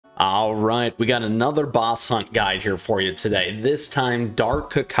All right, we got another boss hunt guide here for you today. This time, Dark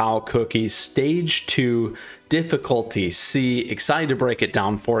Cacao Cookie, Stage 2, difficulty C. Excited to break it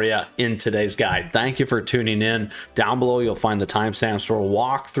down for you in today's guide. Thank you for tuning in. Down below, you'll find the timestamps where we'll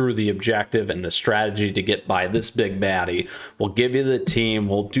walk through the objective and the strategy to get by this big baddie. We'll give you the team,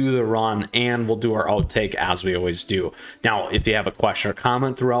 we'll do the run, and we'll do our outtake as we always do. Now, if you have a question or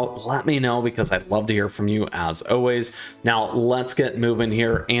comment throughout, let me know because I'd love to hear from you as always. Now, let's get moving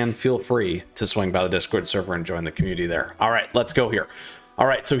here, and feel free to swing by the Discord server and join the community there. All right, let's go here. All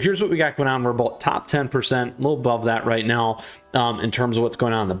right, so here's what we got going on. We're about top 10%, a little above that right now in terms of what's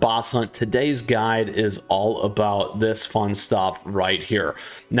going on in the boss hunt. Today's guide is all about this fun stuff right here.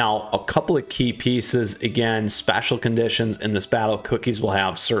 Now, a couple of key pieces. Again, special conditions in this battle. Cookies will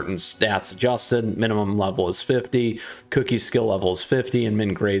have certain stats adjusted. Minimum level is 50. Cookie skill level is 50, and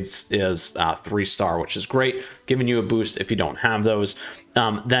min grades is 3-star, which is great, giving you a boost if you don't have those.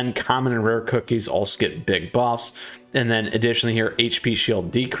 Then common and rare cookies also get big buffs. And then additionally here, HP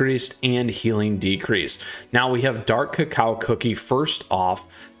shield decreased and healing decreased. Now we have Dark Cacao Cookie. First off,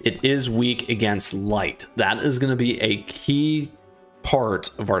 it is weak against light. That is going to be a key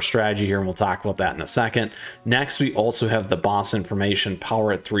part of our strategy here, and we'll talk about that in a second. Next, we also have the boss information,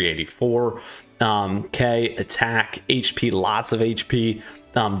 power at 384, K, attack, HP, lots of HP,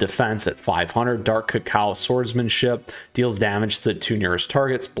 defense at 500. Dark Cacao swordsmanship deals damage to the 2 nearest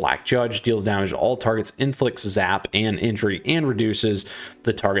targets. Black Judge deals damage to all targets, inflicts zap and injury, and reduces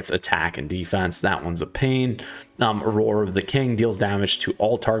the target's attack and defense. That one's a pain. Roar of the King deals damage to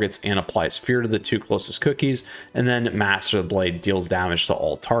all targets and applies fear to the 2 closest cookies. And then Master of the Blade deals damage to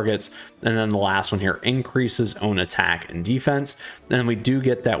all targets. And then the last one here, increases own attack and defense. And we do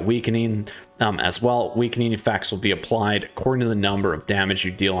get that weakening as well. Weakening effects will be applied according to the number of damage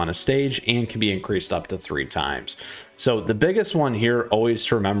you deal on a stage and can be increased up to 3 times. So the biggest one here always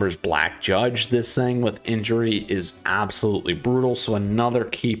to remember is Black Judge. This thing with injury is absolutely brutal. So another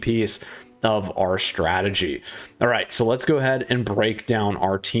key piece of our strategy. All right, so let's go ahead and break down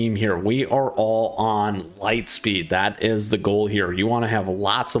our team here. We are all on light speed. That is the goal here. You want to have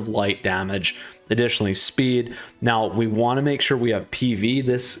lots of light damage, additionally speed. Now we want to make sure we have PV.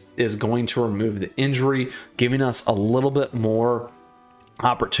 This is going to remove the injury, giving us a little bit more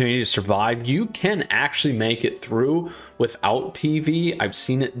opportunity to survive. You can actually make it through without PV. I've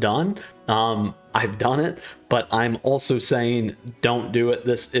seen it done. I've done it, but I'm also saying don't do it.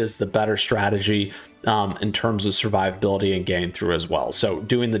 This is the better strategy in terms of survivability and getting through as well. So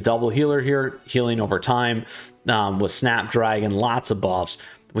doing the double healer here, healing over time with Snapdragon, lots of buffs.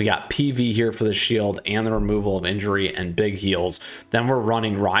 We got PV here for the shield and the removal of injury and big heals. Then we're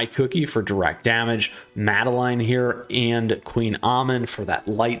running Rye Cookie for direct damage, Madeline here, and Queen Almond for that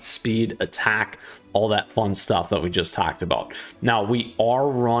light speed attack, all that fun stuff that we just talked about. Now we are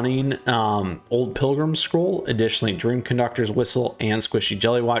running Old Pilgrim Scroll, additionally Dream Conductor's Whistle and Squishy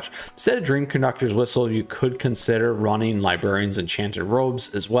Jelly Watch. Instead of Dream Conductor's Whistle, you could consider running Librarian's Enchanted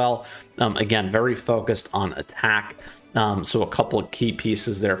Robes as well. Again, very focused on attack. So a couple of key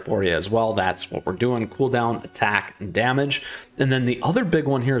pieces there for you as well. That's what we're doing: cooldown, attack, and damage. And then the other big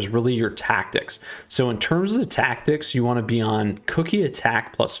one here is really your tactics. So in terms of the tactics, you want to be on Cookie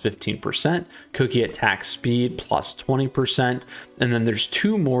Attack plus 15%, Cookie Attack Speed plus 20%, and then there's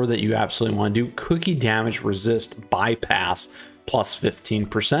 2 more that you absolutely want to do: Cookie Damage Resist Bypass plus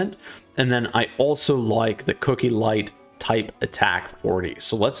 15%, and then I also like the Cookie Light Type Attack 40.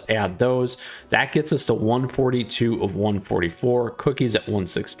 So let's add those. That gets us to 142 of 144, cookies at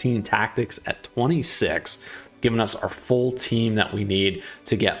 116, tactics at 26, giving us our full team that we need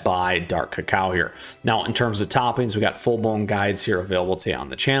to get by Dark Cacao here. Now, in terms of toppings, we got full-blown guides here available to you on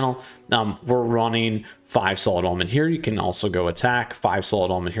the channel. We're running 5 solid almond here. You can also go attack, 5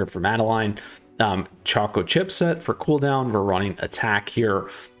 solid almond here for Madeline. Choco chipset for cooldown. We're running attack here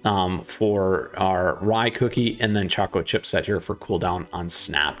for our Rye Cookie, and then Choco chipset here for cooldown on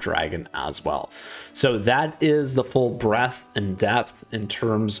Snapdragon as well. So that is the full breadth and depth in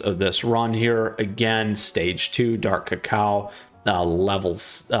terms of this run here. Again, stage 2, Dark Cacao,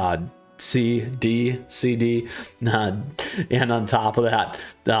 levels C, D, and on top of that,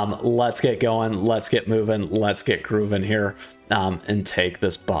 let's get going, let's get moving, let's get grooving here, and take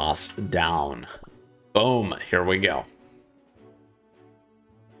this boss down. Boom, here we go.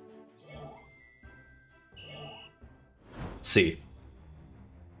 C.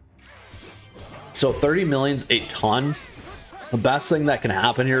 So 30 million's a ton. The best thing that can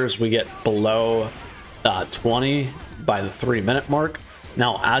happen here is we get below 20 by the 3-minute mark.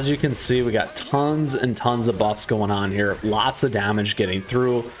 Now, as you can see, we got tons and tons of buffs going on here. Lots of damage getting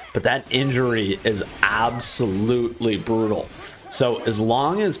through, but that injury is absolutely brutal. So as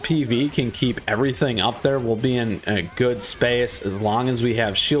long as PV can keep everything up there, we'll be in a good space. As long as we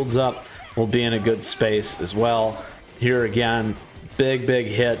have shields up, we'll be in a good space as well. Here again, big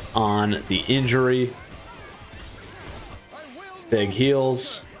hit on the injury. Big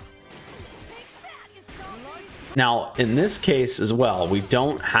heals. Now, in this case as well, we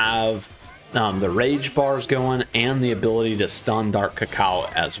don't have the rage bars going and the ability to stun Dark Cacao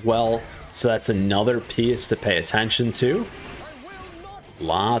as well. So that's another piece to pay attention to.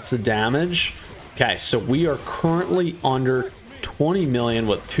 Lots of damage. Okay, so we are currently under 20 million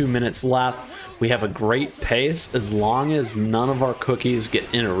with 2 minutes left. We have a great pace as long as none of our cookies get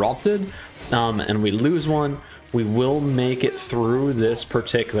interrupted and we lose one. We will make it through this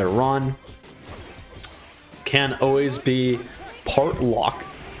particular run. Can always be part luck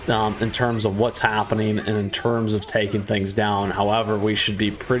in terms of what's happening and in terms of taking things down. However, we should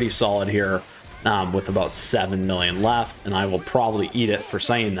be pretty solid here with about 7 million left, and I will probably eat it for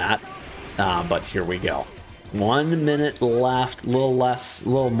saying that, but here we go. 1 minute left, a little less, a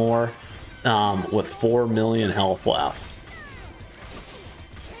little more, with 4 million health left.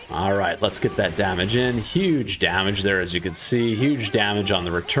 All right, let's get that damage in. Huge damage there, as you can see. Huge damage on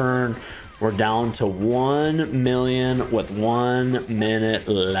the return. We're down to 1 million with 1 minute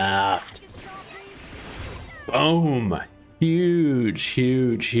left. Boom. Huge.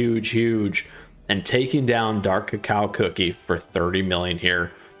 And taking down Dark Cacao Cookie for 30 million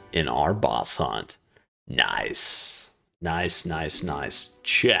here in our boss hunt. Nice.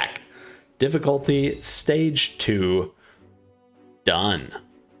 Check. Difficulty stage 2 done.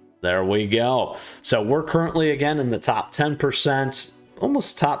 There we go. So we're currently again in the top 10%,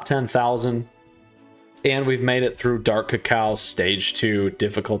 almost top 10,000, and we've made it through Dark Cacao stage 2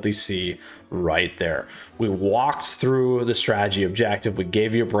 difficulty C right there. We walked through the strategy objective. We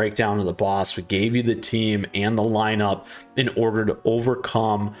gave you a breakdown of the boss. We gave you the team and the lineup in order to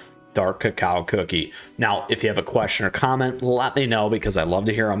overcome Dark Cacao Cookie. Now, if you have a question or comment, let me know because I love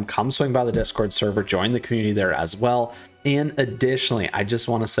to hear them. Come swing by the Discord server, join the community there as well. And additionally, I just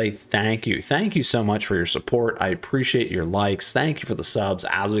want to say thank you. Thank you so much for your support. I appreciate your likes. Thank you for the subs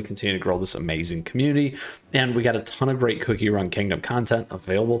as we continue to grow this amazing community. And we got a ton of great CookieRun Kingdom content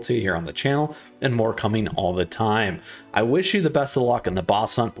available to you here on the channel and more coming all the time. I wish you the best of luck in the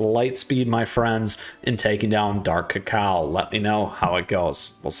boss hunt. Lightspeed, my friends, in taking down Dark Cacao. Let me know how it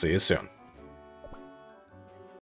goes. We'll see you soon.